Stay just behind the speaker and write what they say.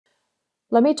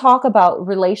Let me talk about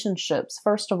relationships.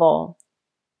 First of all,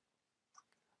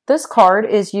 this card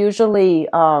is usually,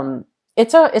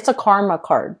 it's a karma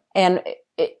card. And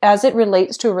as it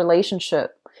relates to a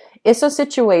relationship, it's a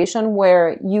situation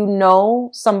where you know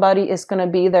somebody is going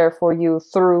to be there for you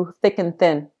through thick and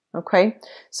thin. Okay.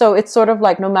 So it's sort of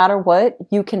like no matter what,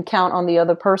 you can count on the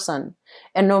other person.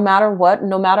 And no matter what,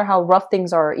 no matter how rough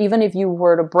things are, even if you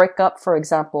were to break up, for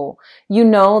example, you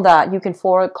know that you can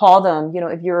call them,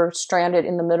 if you're stranded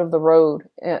in the middle of the road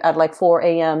at like 4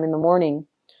 a.m. in the morning,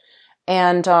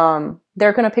 and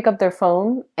they're going to pick up their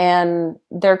phone and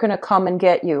they're going to come and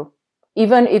get you,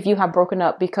 even if you have broken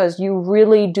up, because you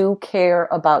really do care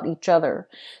about each other.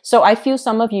 So I feel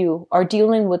some of you are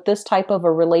dealing with this type of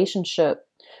a relationship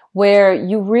where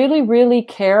you really, really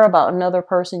care about another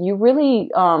person. You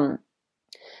really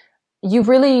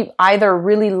either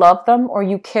really love them or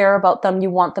you care about them. You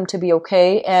want them to be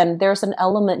okay. And there's an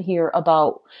element here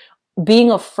about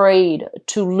being afraid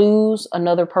to lose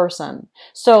another person.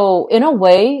 So in a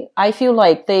way, I feel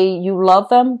like you love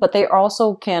them, but they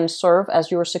also can serve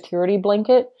as your security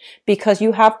blanket because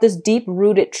you have this deep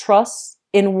rooted trust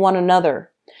in one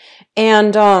another.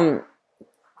 And,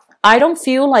 I don't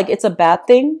feel like it's a bad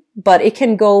thing, but it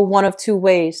can go one of two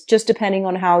ways, just depending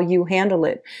on how you handle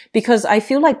it. Because I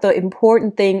feel like the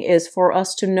important thing is for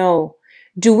us to know,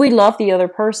 do we love the other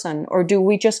person or do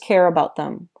we just care about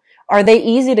them? Are they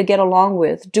easy to get along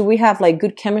with? Do we have like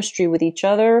good chemistry with each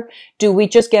other? Do we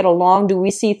just get along? Do we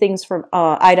see things from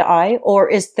eye to eye? Or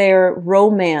is there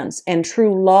romance and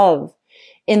true love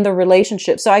in the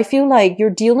relationship? So I feel like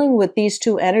you're dealing with these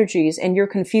two energies and you're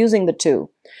confusing the two.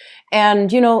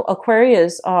 And,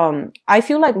 Aquarius, I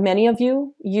feel like many of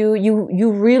you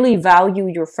really value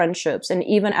your friendships. And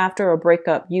even after a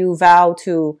breakup, you vow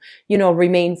to,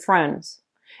 remain friends.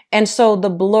 And so the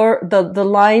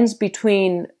lines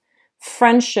between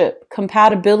friendship,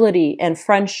 compatibility and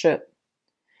friendship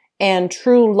and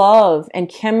true love and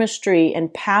chemistry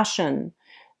and passion,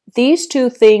 these two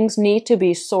things need to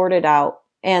be sorted out.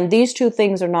 And these two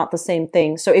things are not the same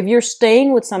thing. So if you're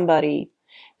staying with somebody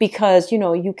because,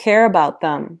 you care about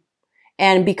them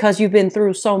and because you've been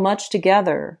through so much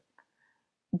together,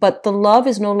 but the love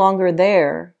is no longer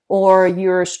there, or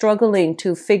you're struggling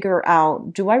to figure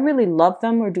out, do I really love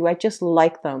them or do I just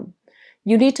like them?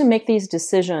 You need to make these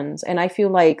decisions. And I feel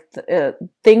like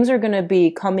things are going to be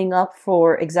coming up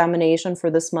for examination for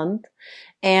this month.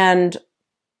 And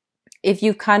if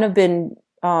you've kind of been,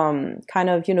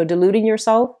 deluding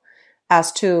yourself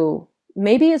as to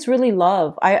maybe it's really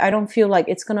love, I don't feel like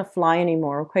it's going to fly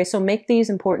anymore. Okay. So make these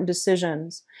important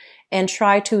decisions and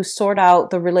try to sort out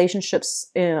the relationships,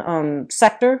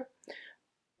 sector,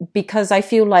 because I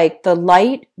feel like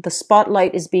the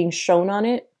spotlight is being shown on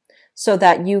it so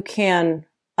that you can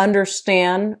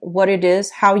understand what it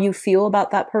is, how you feel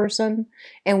about that person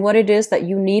and what it is that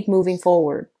you need moving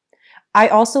forward. I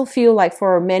also feel like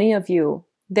for many of you,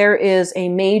 there is a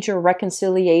major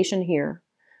reconciliation here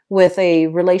with a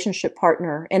relationship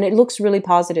partner. And it looks really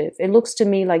positive. It looks to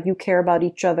me like you care about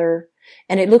each other.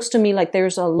 And it looks to me like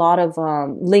there's a lot of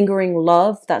lingering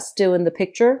love that's still in the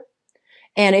picture.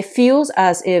 And it feels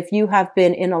as if you have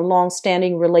been in a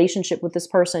long-standing relationship with this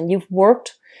person. You've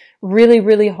worked really,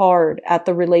 really hard at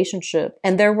the relationship.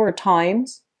 And there were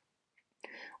times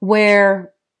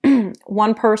where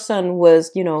one person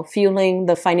was, feeling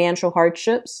the financial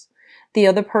hardships. The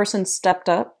other person stepped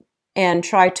up and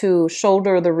try to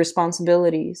shoulder the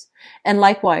responsibilities. And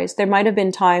likewise, there might have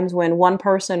been times when one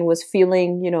person was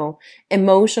feeling,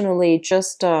 emotionally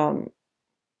just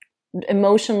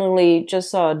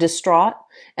distraught,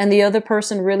 and the other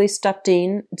person really stepped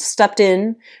in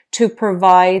to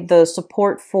provide the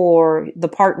support for the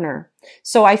partner.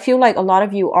 So I feel like a lot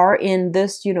of you are in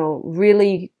this,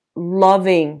 really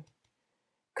loving,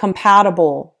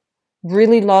 compatible,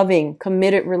 really loving,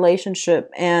 committed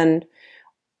relationship. And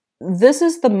this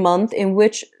is the month in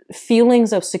which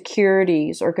feelings of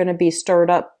securities are going to be stirred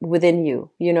up within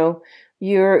you.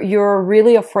 You're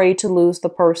really afraid to lose the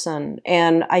person.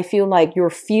 And I feel like your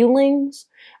feelings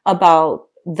about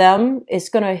them is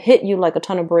going to hit you like a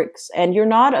ton of bricks. And you're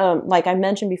not, like I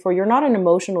mentioned before, you're not an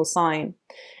emotional sign.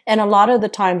 And a lot of the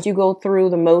times you go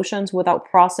through the motions without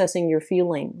processing your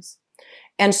feelings.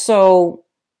 And so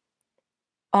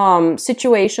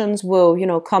situations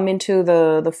will, come into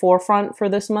the forefront for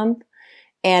this month,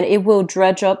 and it will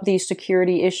dredge up these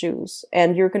security issues.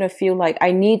 And you're going to feel like,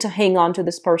 I need to hang on to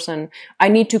this person. I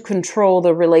need to control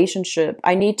the relationship.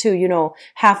 I need to,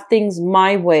 have things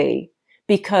my way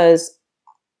because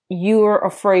you're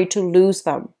afraid to lose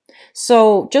them.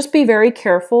 So just be very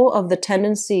careful of the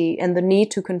tendency and the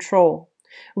need to control.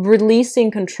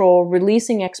 releasing control,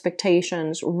 releasing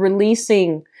expectations,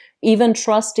 releasing even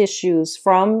trust issues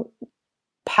from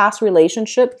past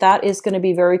relationship. That is going to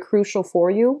be very crucial for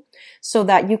you so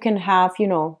that you can have,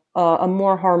 a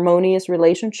more harmonious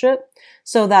relationship,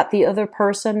 so that the other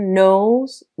person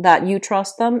knows that you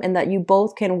trust them and that you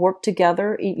both can work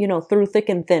together, through thick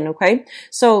and thin. Okay.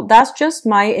 So that's just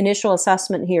my initial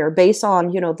assessment here based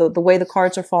on, the way the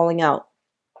cards are falling out.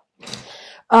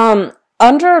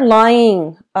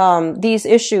 Underlying, these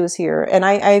issues here. And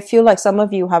I feel like some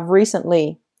of you have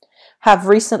recently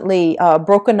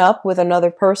broken up with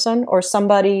another person, or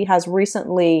somebody has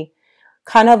recently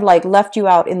kind of like left you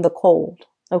out in the cold.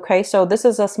 Okay, so this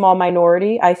is a small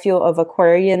minority, I feel, of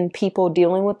Aquarian people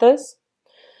dealing with this.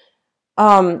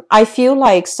 I feel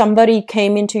like somebody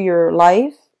came into your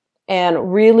life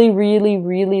and really, really,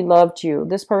 really loved you.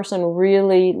 This person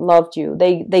really loved you.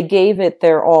 They gave it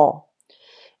their all.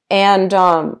 And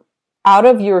out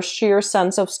of your sheer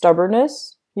sense of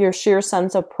stubbornness, your sheer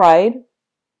sense of pride,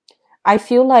 I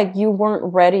feel like you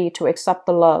weren't ready to accept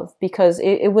the love because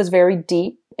it was very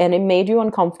deep and it made you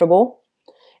uncomfortable.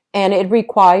 And it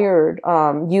required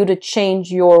you to change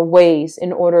your ways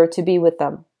in order to be with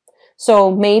them.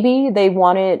 So maybe they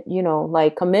wanted,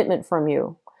 like commitment from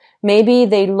you. Maybe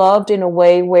they loved in a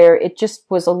way where it just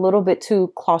was a little bit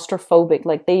too claustrophobic.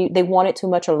 Like they wanted too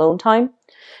much alone time.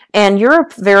 And you're a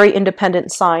very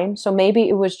independent sign. So maybe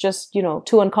it was just,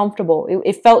 too uncomfortable.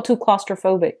 It felt too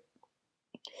claustrophobic.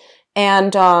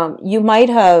 And you might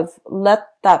have let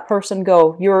that person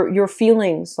go. Your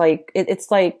feelings, like it's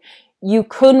like you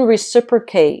couldn't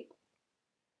reciprocate.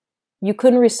 You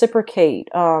couldn't reciprocate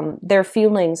their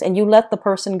feelings, and you let the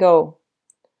person go.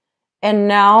 And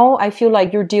now I feel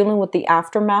like you're dealing with the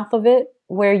aftermath of it,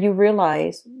 where you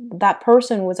realize that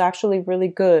person was actually really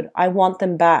good. I want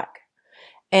them back.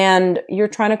 And you're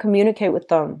trying to communicate with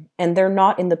them, and they're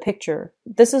not in the picture.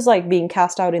 This is like being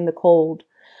cast out in the cold.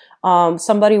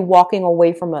 Somebody walking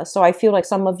away from us. So I feel like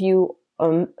some of you,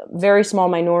 very small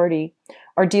minority,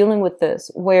 are dealing with this,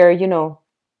 where,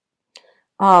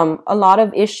 a lot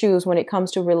of issues when it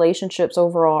comes to relationships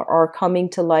overall are coming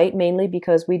to light, mainly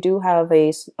because we do have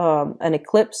an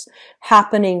eclipse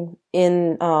happening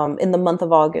in the month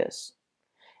of August.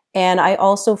 And I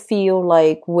also feel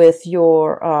like with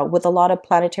with a lot of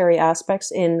planetary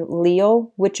aspects in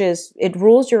Leo, it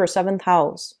rules your 7th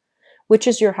house, which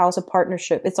is your house of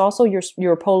partnership. It's also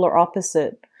your polar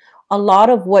opposite. A lot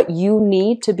of what you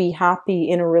need to be happy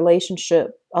in a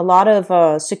relationship, a lot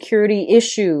of security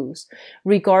issues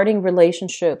regarding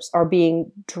relationships are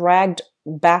being dragged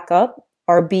back up,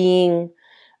 are being,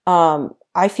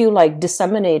 I feel like,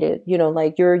 disseminated.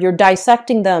 Like you're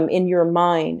dissecting them in your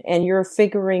mind, and you're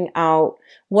figuring out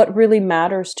what really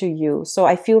matters to you. So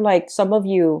I feel like some of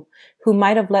you who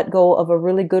might have let go of a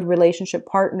really good relationship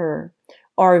partner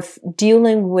are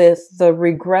dealing with the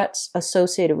regrets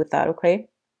associated with that. Okay.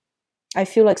 I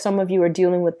feel like some of you are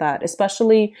dealing with that,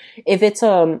 especially if it's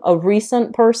a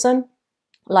recent person,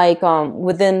 like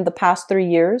within the past 3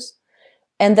 years.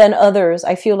 And then others,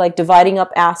 I feel like dividing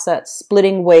up assets,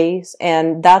 splitting ways,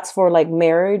 and that's for like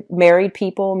married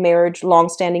people,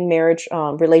 long-standing marriage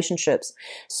relationships.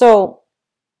 So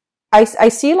I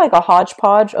see like a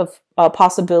hodgepodge of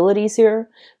possibilities here,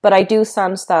 but I do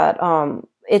sense that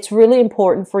it's really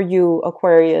important for you,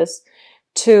 Aquarius,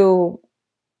 to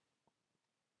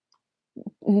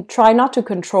try not to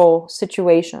control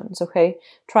situations, okay?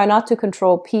 Try not to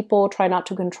control people, try not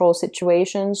to control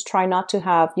situations, try not to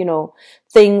have,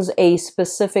 things a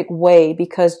specific way,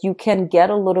 because you can get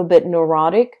a little bit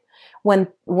neurotic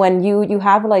when you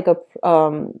have like a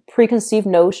preconceived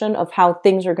notion of how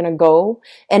things are going to go,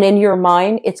 and in your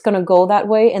mind it's going to go that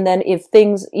way, and then if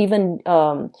things even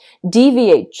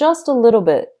deviate just a little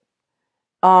bit,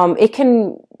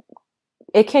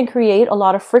 it can create a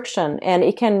lot of friction, and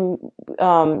it can,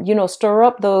 stir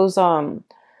up those,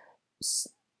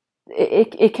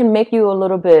 it can make you a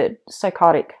little bit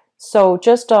psychotic. So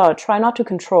just, try not to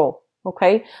control,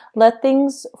 okay? Let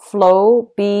things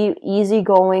flow, be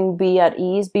easygoing, be at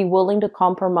ease, be willing to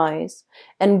compromise,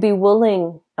 and be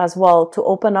willing as well to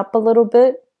open up a little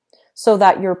bit so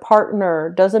that your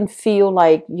partner doesn't feel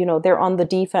like, they're on the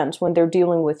defense when they're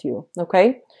dealing with you,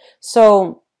 okay?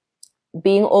 So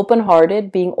being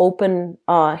open-hearted, being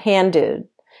open-handed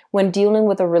when dealing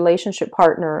with a relationship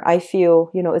partner, I feel,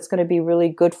 it's going to be really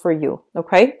good for you.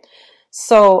 Okay.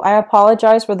 So I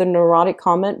apologize for the neurotic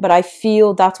comment, but I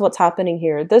feel that's what's happening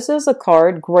here. This is a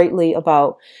card greatly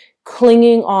about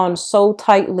clinging on so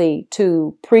tightly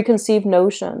to preconceived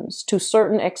notions, to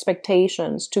certain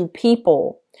expectations, to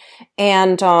people.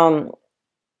 And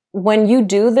when you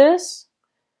do this,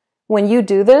 when you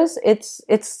do this, it's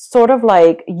sort of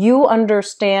like you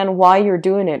understand why you're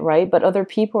doing it, right? But other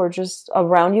people are just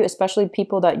around you, especially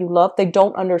people that you love, they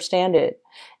don't understand it.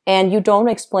 And you don't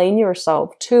explain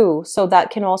yourself too. So that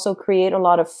can also create a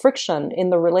lot of friction in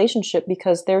the relationship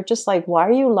because they're just like, why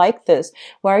are you like this?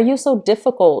 Why are you so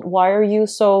difficult? Why are you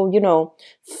so,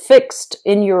 fixed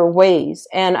in your ways?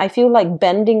 And I feel like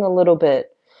bending a little bit,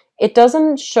 it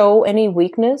doesn't show any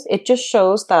weakness. It just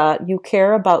shows that you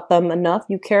care about them enough.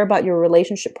 You care about your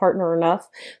relationship partner enough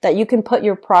that you can put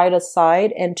your pride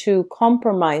aside and to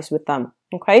compromise with them.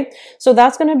 Okay. So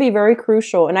that's going to be very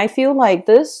crucial. And I feel like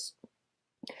this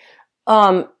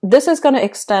is going to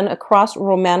extend across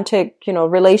romantic,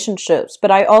 relationships.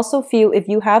 But I also feel if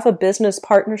you have a business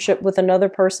partnership with another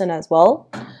person as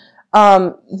well,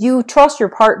 you trust your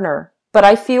partner. But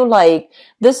I feel like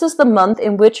this is the month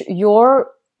in which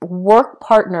your work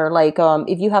partner, like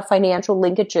if you have financial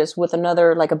linkages with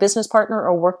another, like a business partner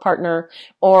or work partner,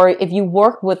 or if you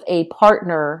work with a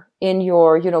partner in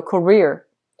your, career,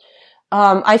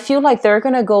 I feel like they're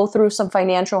going to go through some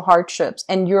financial hardships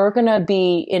and you're going to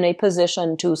be in a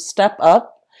position to step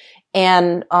up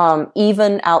and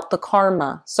even out the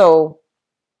karma. So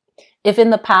if in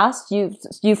the past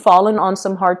you've fallen on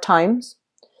some hard times,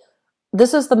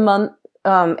 this is the month,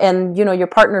 and your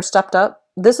partner stepped up.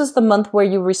 This is the month where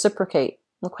you reciprocate.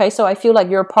 Okay. So I feel like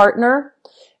your partner,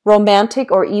 romantic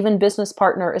or even business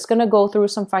partner, is going to go through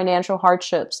some financial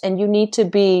hardships and you need to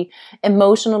be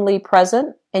emotionally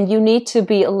present and you need to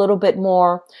be a little bit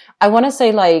more, I want to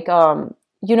say like,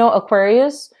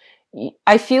 Aquarius,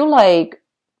 I feel like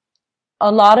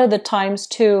a lot of the times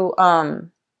too,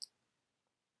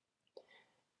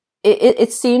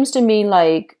 it seems to me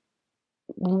like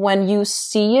when you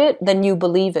see it, then you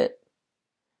believe it.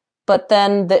 But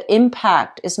then the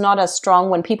impact is not as strong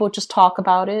when people just talk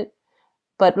about it.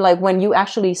 But like when you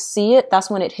actually see it, that's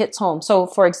when it hits home. So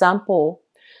for example,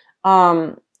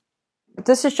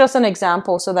 this is just an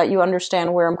example so that you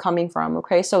understand where I'm coming from.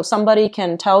 Okay. So somebody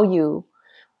can tell you,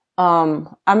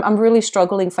 I'm really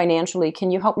struggling financially.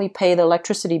 Can you help me pay the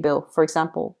electricity bill, for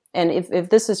example? And if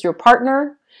this is your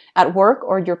partner at work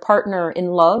or your partner in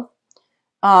love,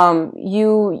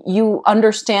 you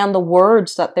understand the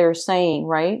words that they're saying,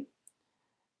 right?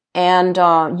 And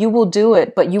you will do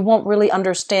it, but you won't really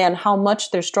understand how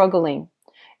much they're struggling.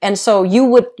 And so you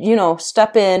would,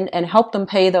 step in and help them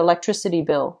pay the electricity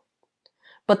bill.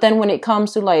 But then when it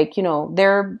comes to like,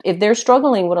 if they're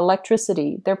struggling with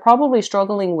electricity, they're probably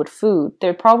struggling with food.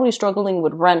 They're probably struggling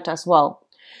with rent as well.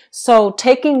 So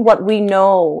taking what we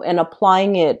know and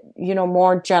applying it,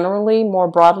 more generally, more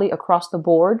broadly across the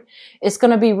board is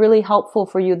going to be really helpful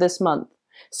for you this month.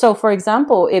 So for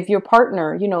example, if your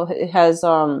partner, has,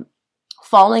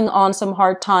 falling on some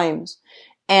hard times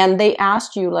and they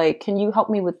asked you like, can you help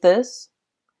me with this?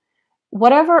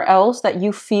 Whatever else that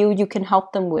you feel you can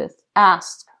help them with,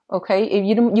 ask. Okay. If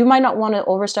you might not want to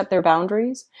overstep their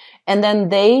boundaries and then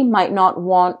they might not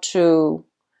want to,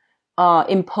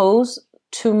 impose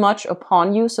too much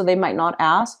upon you. So they might not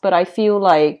ask, but I feel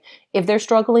like if they're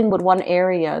struggling with one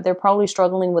area, they're probably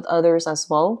struggling with others as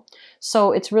well.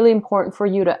 So it's really important for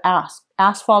you to ask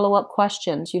follow-up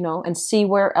questions, and see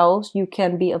where else you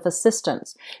can be of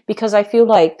assistance, because I feel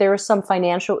like there are some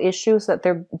financial issues that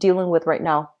they're dealing with right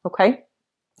now. Okay.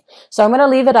 So I'm going to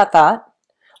leave it at that.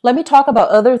 Let me talk about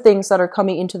other things that are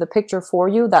coming into the picture for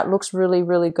you that looks really,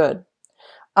 really good.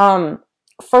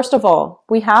 First of all,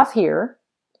 we have here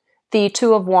the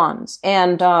Two of Wands.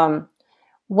 And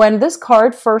when this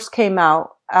card first came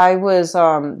out, I was,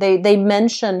 they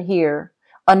mention here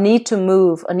a need to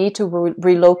move, a need to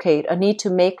relocate, a need to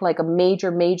make like a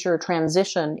major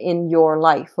transition in your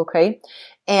life. Okay.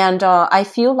 And I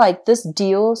feel like this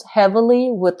deals heavily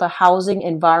with the housing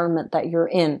environment that you're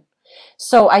in.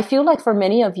 So I feel like for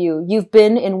many of you, you've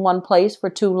been in one place for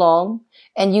too long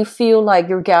and you feel like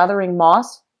you're gathering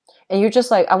moss and you're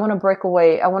just like, I want to break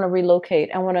away. I want to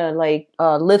relocate. I want to like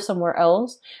live somewhere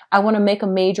else. I want to make a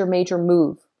major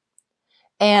move.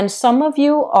 And some of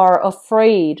you are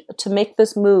afraid to make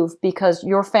this move because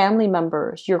your family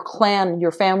members, your clan,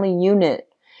 your family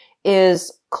unit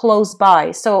is close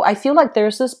by. So I feel like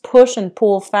there's this push and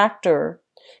pull factor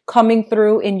coming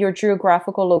through in your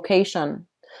geographical location.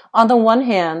 On the one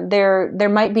hand, there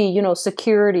might be,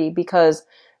 security because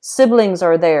siblings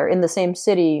are there in the same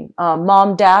city.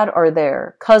 Mom, dad are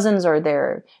there. Cousins are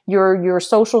there. Your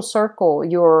social circle,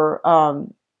 your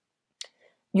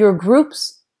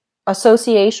groups,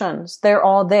 associations, they're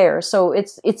all there. So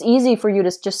it's easy for you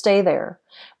to just stay there.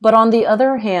 But on the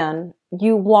other hand,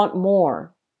 you want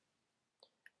more.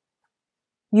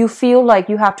 You feel like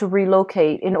you have to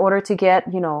relocate in order to get,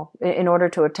 in order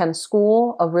to attend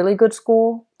school, a really good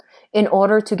school, in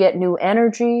order to get new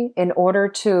energy, in order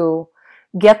to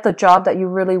get the job that you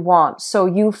really want. So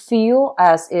you feel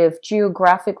as if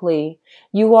geographically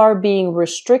you are being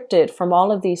restricted from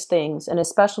all of these things, and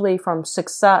especially from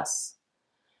success.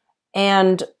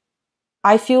 And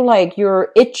I feel like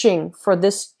you're itching for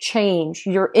this change.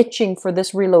 You're itching for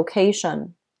this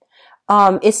relocation.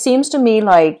 It seems to me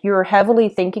like you're heavily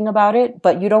thinking about it,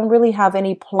 but you don't really have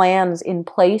any plans in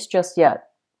place just yet.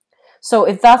 So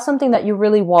if that's something that you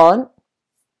really want,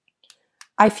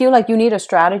 I feel like you need a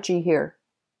strategy here,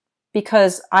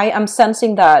 because I am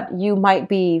sensing that you might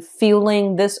be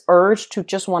feeling this urge to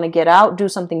just want to get out, do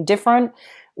something different,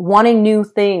 wanting new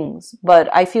things. But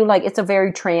I feel like it's a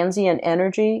very transient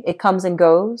energy. It comes and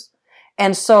goes.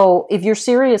 And so if you're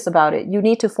serious about it, you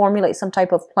need to formulate some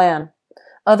type of plan.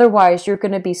 Otherwise, you're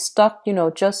going to be stuck, you're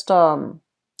going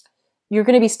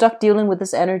to be stuck dealing with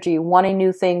this energy, wanting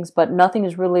new things, but nothing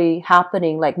is really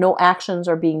happening. Like no actions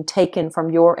are being taken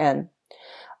from your end.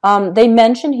 They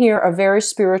mention here a very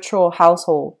spiritual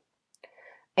household.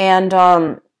 And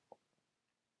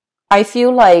I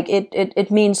feel like it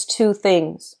means two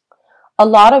things. A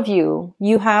lot of you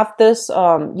have this,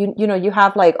 you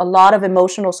have like a lot of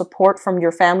emotional support from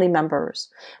your family members.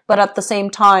 But at the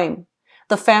same time,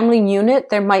 the family unit,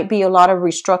 there might be a lot of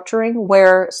restructuring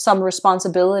where some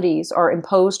responsibilities are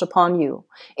imposed upon you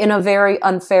in a very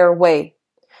unfair way.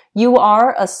 You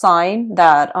are a sign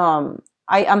that,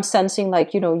 I'm sensing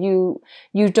like, you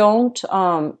don't,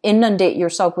 inundate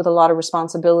yourself with a lot of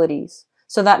responsibilities.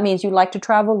 So that means you like to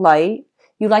travel light.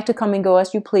 You like to come and go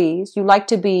as you please. You like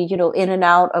to be, in and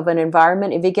out of an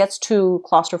environment. If it gets too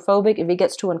claustrophobic, if it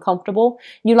gets too uncomfortable,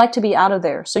 you like to be out of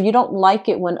there. So you don't like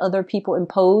it when other people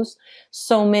impose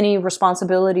so many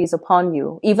responsibilities upon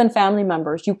you. Even family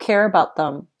members, you care about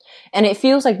them. And it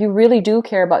feels like you really do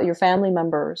care about your family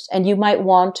members. And you might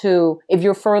want to, if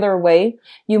you're further away,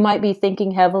 you might be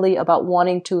thinking heavily about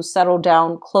wanting to settle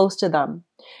down close to them.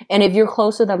 And if you're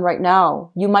close to them right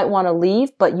now, you might want to leave,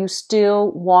 but you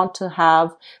still want to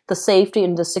have the safety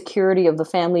and the security of the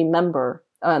family member,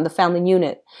 the family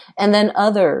unit. And then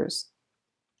others,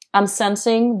 I'm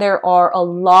sensing there are a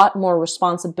lot more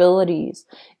responsibilities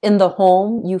in the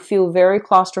home. You feel very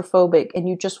claustrophobic and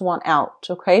you just want out.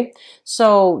 Okay.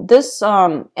 So this,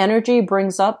 energy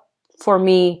brings up for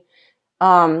me,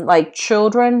 like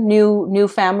children, new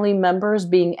family members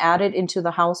being added into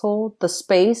the household. The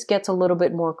space gets a little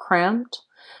bit more cramped.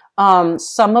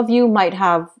 Some of you might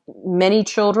have many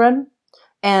children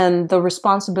and the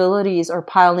responsibilities are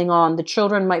piling on. The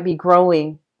children might be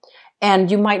growing and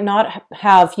you might not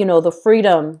have, the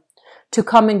freedom to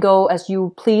come and go as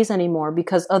you please anymore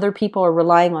because other people are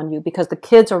relying on you, because the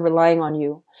kids are relying on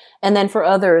you. And then for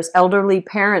others, elderly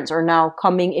parents are now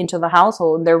coming into the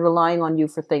household and they're relying on you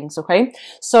for things. Okay.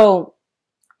 So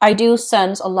I do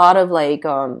sense a lot of like,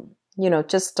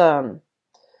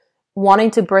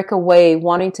 wanting to break away,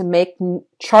 wanting to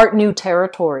chart new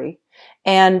territory.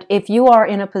 And if you are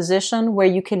in a position where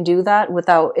you can do that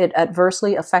without it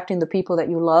adversely affecting the people that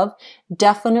you love,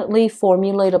 definitely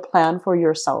formulate a plan for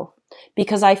yourself.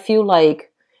 Because I feel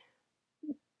like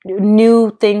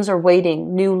new things are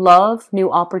waiting, new love,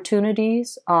 new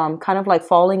opportunities, kind of like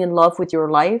falling in love with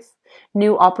your life,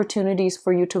 new opportunities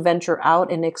for you to venture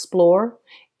out and explore.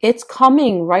 It's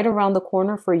coming right around the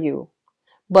corner for you.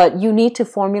 But you need to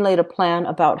formulate a plan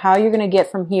about how you're going to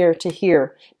get from here to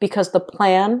here, because the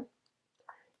plan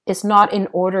is not in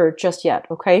order just yet,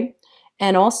 okay?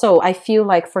 And also, I feel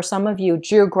like for some of you,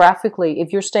 geographically,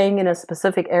 if you're staying in a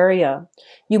specific area,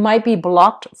 you might be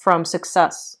blocked from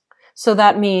success. So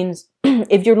that means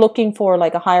if you're looking for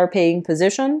like a higher paying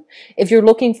position, if you're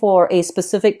looking for a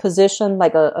specific position,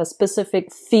 like a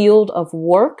specific field of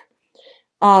work,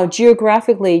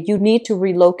 geographically, you need to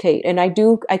relocate. And I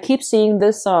keep seeing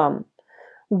this,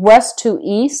 west to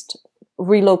east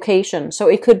relocation. So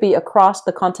it could be across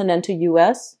the continental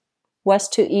US,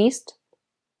 west to east,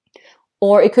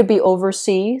 or it could be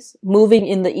overseas, moving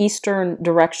in the eastern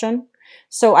direction.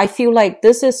 So I feel like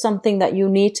this is something that you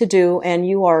need to do and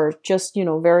you are just,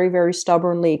 very, very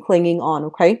stubbornly clinging on.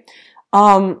 Okay.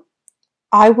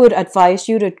 I would advise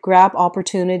you to grab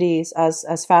opportunities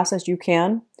as fast as you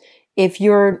can. If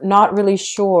you're not really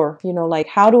sure, like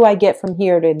how do I get from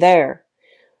here to there?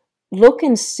 Look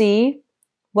and see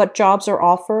what jobs are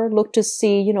offered. Look to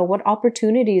see, what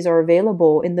opportunities are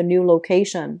available in the new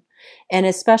location. And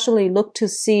especially look to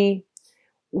see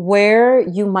where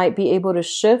you might be able to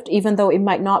shift, even though it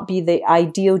might not be the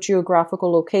ideal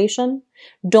geographical location.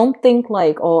 Don't think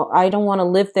like, oh, I don't want to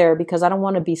live there because I don't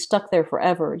want to be stuck there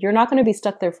forever. You're not going to be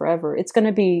stuck there forever. It's going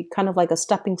to be kind of like a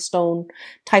stepping stone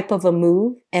type of a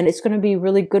move, and it's going to be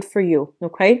really good for you.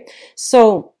 Okay.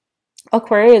 So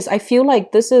Aquarius, I feel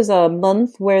like this is a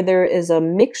month where there is a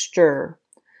mixture,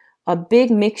 a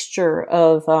big mixture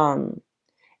of,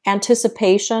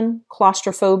 anticipation,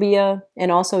 claustrophobia,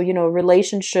 and also,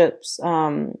 relationships,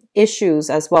 issues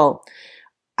as well.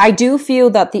 I do feel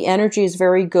that the energy is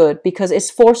very good because it's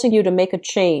forcing you to make a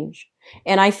change.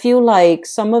 And I feel like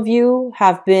some of you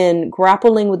have been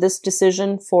grappling with this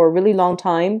decision for a really long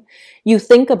time. You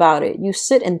think about it. You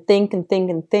sit and think and think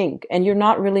and think, and you're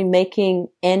not really making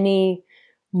any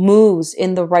moves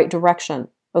in the right direction.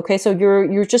 Okay. So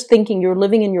you're just thinking, you're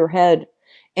living in your head,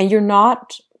 and you're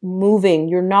not moving.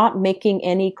 You're not making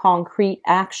any concrete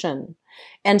action.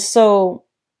 And so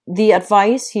the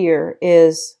advice here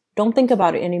is don't think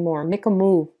about it anymore. Make a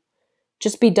move.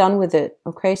 Just be done with it.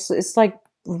 Okay. So it's like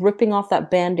ripping off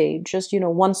that band-aid, just,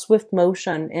 one swift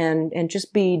motion and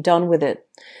just be done with it.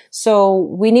 So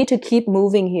we need to keep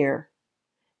moving here.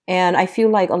 And I feel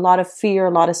like a lot of fear,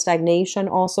 a lot of stagnation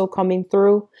also coming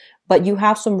through, but you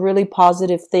have some really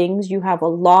positive things. You have a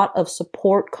lot of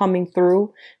support coming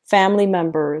through, family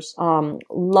members,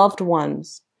 loved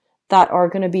ones that are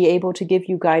going to be able to give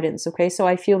you guidance. Okay. So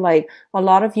I feel like a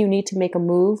lot of you need to make a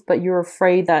move, but you're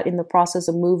afraid that in the process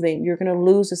of moving, you're going to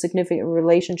lose a significant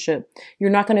relationship. You're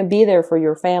not going to be there for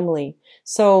your family.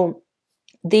 So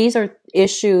these are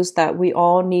issues that we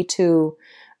all need to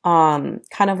kind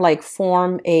of like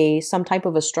form some type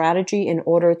of a strategy in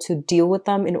order to deal with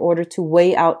them, in order to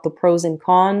weigh out the pros and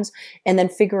cons, and then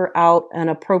figure out an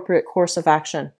appropriate course of action.